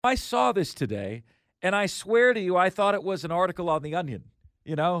I saw this today, and I swear to you, I thought it was an article on The Onion,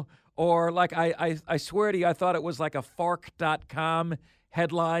 or like I swear to you, I thought it was like a Fark.com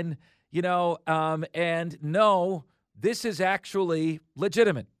headline, and no, this is actually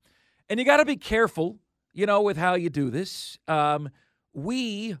legitimate. And you got to be careful, with how you do this.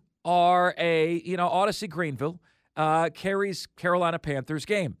 We are Odyssey Greenville carries Carolina Panthers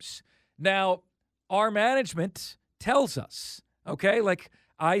games. Now, our management tells us, okay, like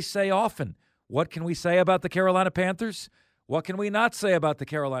I say often, what can we say about the Carolina Panthers? What can we not say about the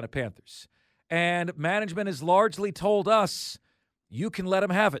Carolina Panthers? And management has largely told us, you can let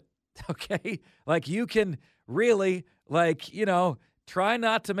them have it, okay? Like you can really, try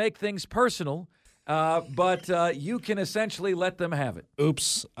not to make things personal, but you can essentially let them have it.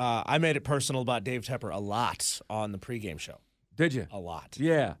 Oops. I made it personal about Dave Tepper a lot on the pregame show. Did you? A lot.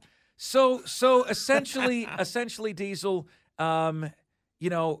 Yeah. So essentially, Diesel,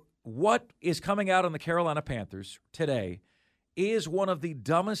 what is coming out on the Carolina Panthers today is one of the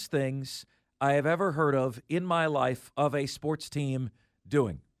dumbest things I have ever heard of in my life of a sports team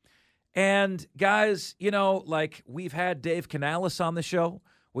doing. And guys, we've had Dave Canales on the show.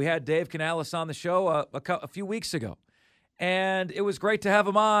 We had Dave Canales on the show a few weeks ago. And it was great to have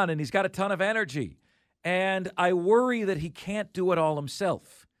him on, and he's got a ton of energy. And I worry that he can't do it all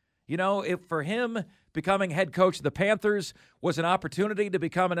himself. If for him, becoming head coach of the Panthers was an opportunity to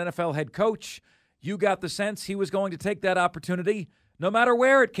become an NFL head coach, you got the sense he was going to take that opportunity no matter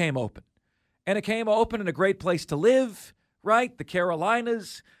where it came open. And it came open in a great place to live, right? The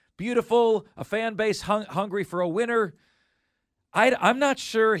Carolinas, beautiful, a fan base hungry for a winner. I'm not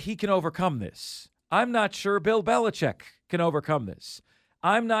sure he can overcome this. I'm not sure Bill Belichick can overcome this.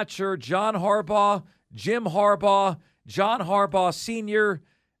 I'm not sure John Harbaugh, Jim Harbaugh, John Harbaugh Sr.,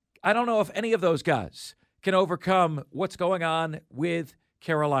 I don't know if any of those guys can overcome what's going on with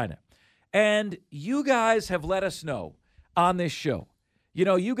Carolina. And you guys have let us know on this show,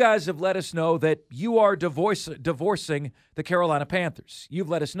 you guys have let us know that you are divorcing the Carolina Panthers. You've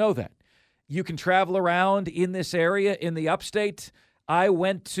let us know that. You can travel around in this area in the upstate. I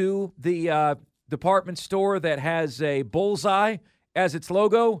went to the department store that has a bullseye as its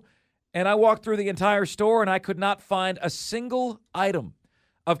logo, and I walked through the entire store, and I could not find a single item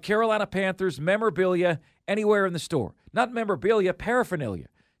of Carolina Panthers memorabilia anywhere in the store. Not memorabilia, paraphernalia.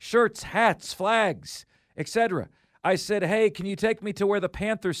 Shirts, hats, flags, etc. I said, hey, can you take me to where the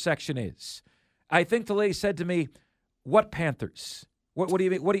Panthers section is? I think the lady said to me, what Panthers? What do you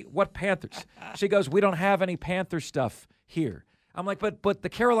mean? What Panthers? She goes, we don't have any Panther stuff here. I'm like, but the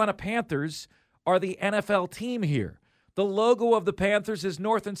Carolina Panthers are the NFL team here. The logo of the Panthers is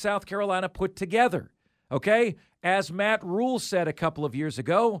North and South Carolina put together. Okay? As Matt Rule said a couple of years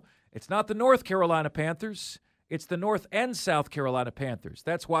ago, it's not the North Carolina Panthers. It's the North and South Carolina Panthers.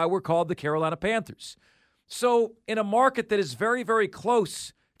 That's why we're called the Carolina Panthers. So in a market that is very, very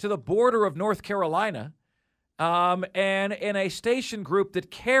close to the border of North Carolina, and in a station group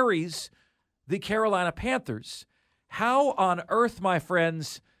that carries the Carolina Panthers, how on earth, my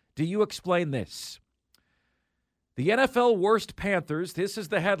friends, do you explain this? The NFL worst Panthers, this is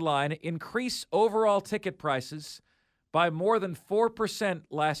the headline, increase overall ticket prices by more than 4%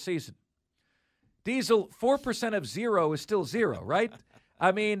 last season. Diesel, 4% of zero is still zero, right?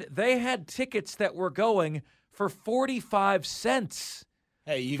 I mean, they had tickets that were going for 45 cents.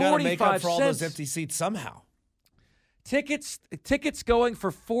 Hey, you got to make up for all those empty seats somehow. Tickets going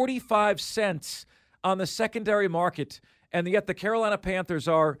for 45 cents on the secondary market, and yet the Carolina Panthers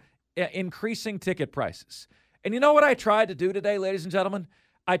are increasing ticket prices. And you know what I tried to do today, ladies and gentlemen?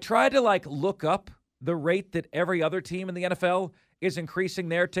 I tried to look up the rate that every other team in the NFL is increasing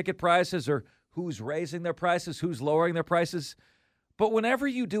their ticket prices, or who's raising their prices, who's lowering their prices. But whenever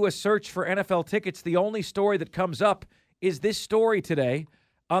you do a search for NFL tickets, the only story that comes up is this story today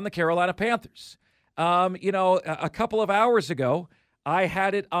on the Carolina Panthers. A couple of hours ago, I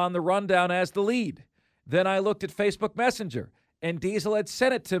had it on the rundown as the lead. Then I looked at Facebook Messenger, and Diesel had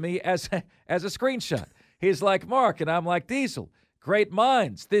sent it to me as a screenshot. He's like, Mark, and I'm like, Diesel, great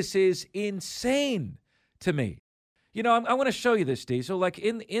minds. This is insane to me. I'm going to show you this, Diesel. Like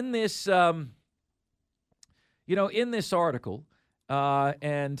in this, in this article,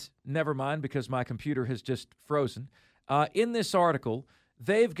 and never mind because my computer has just frozen. In this article,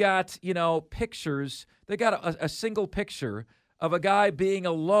 they've got, pictures. They got a single picture of a guy being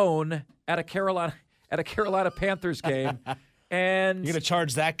alone at a Carolina Panthers game, and you're going to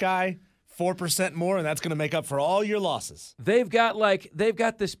charge that guy 4% more, and that's going to make up for all your losses. They've got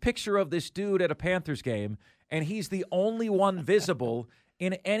this picture of this dude at a Panthers game, and he's the only one visible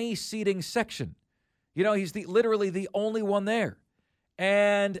in any seating section. He's literally the only one there.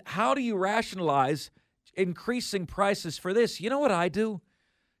 And how do you rationalize increasing prices for this? You know what I do?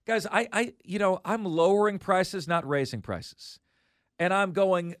 Guys, I'm lowering prices, not raising prices. And I'm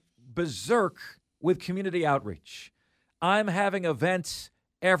going berserk with community outreach. I'm having events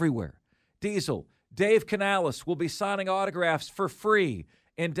everywhere. Diesel, Dave Canales will be signing autographs for free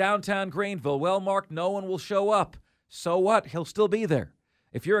in downtown Greenville. Well, Mark, no one will show up. So what? He'll still be there.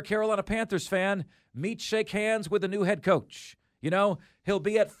 If you're a Carolina Panthers fan, shake hands with the new head coach. He'll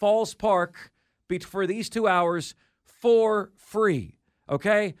be at Falls Park for these 2 hours for free.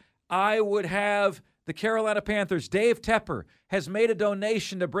 Okay? I would have the Carolina Panthers. Dave Tepper has made a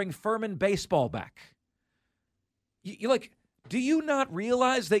donation to bring Furman baseball back. Do you not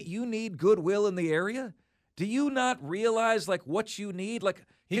realize that you need goodwill in the area? Do you not realize what you need?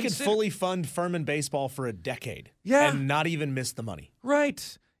 He could fully fund Furman baseball for a decade. Yeah. And not even miss the money.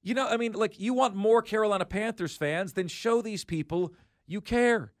 Right. You want more Carolina Panthers fans, then show these people you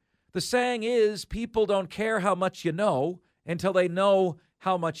care. The saying is, people don't care how much you know until they know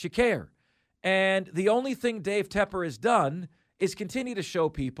how much you care. And the only thing Dave Tepper has done is continue to show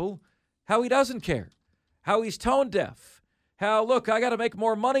people how he doesn't care, how he's tone deaf, how, look, I got to make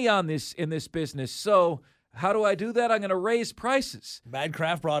more money in this business. So how do I do that? I'm going to raise prices.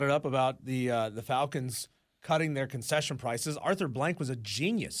 Madcraft brought it up about the Falcons cutting their concession prices. Arthur Blank was a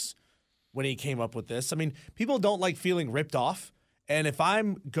genius when he came up with this. People don't like feeling ripped off. And if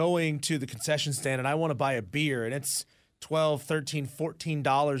I'm going to the concession stand and I want to buy a beer and it's $12, $13,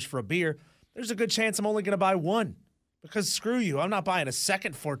 $14 for a beer, there's a good chance I'm only going to buy one. Because screw you, I'm not buying a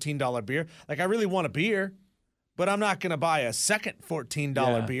second $14 beer. I really want a beer, but I'm not going to buy a second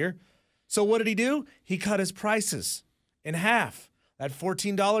 $14 beer. So what did he do? He cut his prices in half. That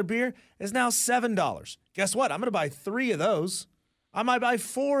 $14 beer is now $7. Guess what? I'm going to buy 3 of those. I might buy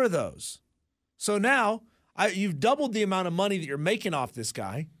 4 of those. So now you've doubled the amount of money that you're making off this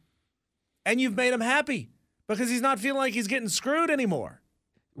guy, and you've made him happy because he's not feeling like he's getting screwed anymore.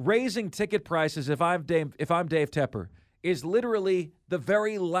 Raising ticket prices, if I'm Dave Tepper, is literally the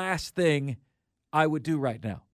very last thing I would do right now.